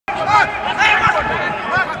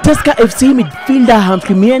Tusker FC midfielder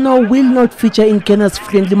Humphrey Mieno will not feature in Kenya's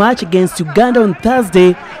friendly match against Uganda on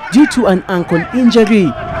Thursday due to an ankle injury.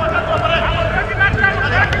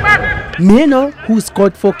 Mieno, who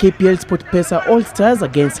scored for KPL Sportpesa All-Stars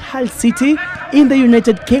against Hull City in the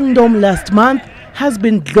United Kingdom last month, has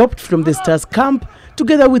been dropped from the Stars camp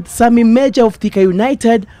together with Sammy Major of Thika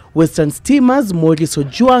United, Western Steamers, Maurice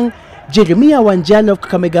Ojuang, Jeremiah Wanjala of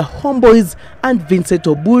Kakamega Homeboys and Vincent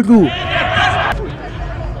Oburu.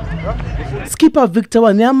 Skipper Victor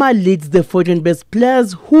Wanyama leads the foreign-based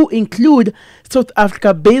players who include South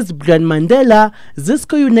Africa-based Brian Mandela,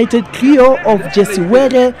 Zesco United trio of Jesse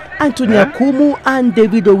Were, Anthony Akumu and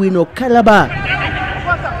David Owino Calabar.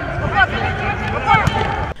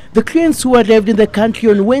 The Cranes, who arrived in the country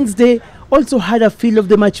on Wednesday, also had a feel of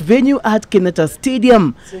the match venue at Kenyatta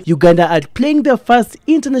Stadium. Uganda are playing their first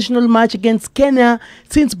international match against Kenya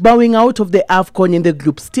since bowing out of the AFCON in the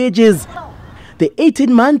group stages. The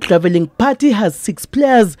 18-man travelling party has 6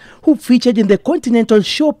 players who featured in the continental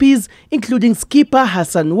showpiece, including skipper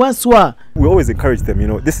Hassan Waswa. We always encourage them,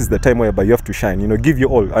 this is the time whereby you have to shine, give your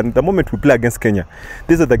all. And the moment we play against Kenya,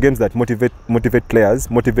 these are the games that motivate players,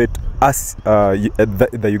 motivate us,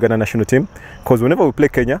 the Uganda national team. Because whenever we play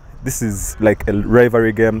Kenya, this is like a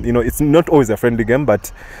rivalry game. It's not always a friendly game,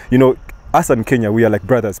 but, us and Kenya, we are like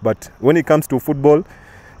brothers. But when it comes to football,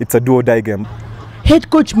 it's a do-or-die game.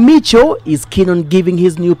 Head coach Micho is keen on giving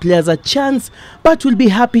his new players a chance, but will be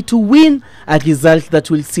happy to win, a result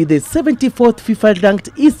that will see the 74th FIFA-ranked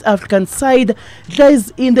East African side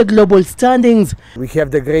rise in the global standings. We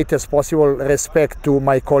have the greatest possible respect to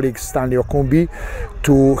my colleague Stanley Okumbi,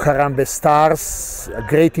 to Harambee Stars,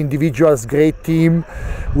 great individuals, great team.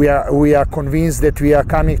 We are convinced that we are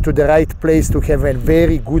coming to the right place to have a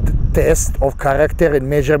very good test of character and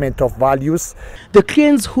measurement of values. The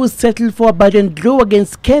Cranes, who settled for a barren draw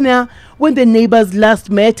against Kenya when the neighbors last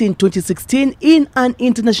met in 2016 in an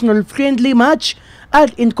international friendly match, are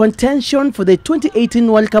in contention for the 2018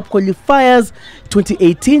 World Cup qualifiers,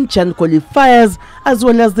 2018 CHAN qualifiers, as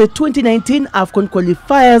well as the 2019 AFCON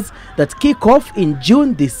qualifiers that kick off in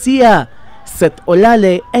June this year. Seth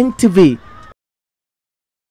Olale, NTV.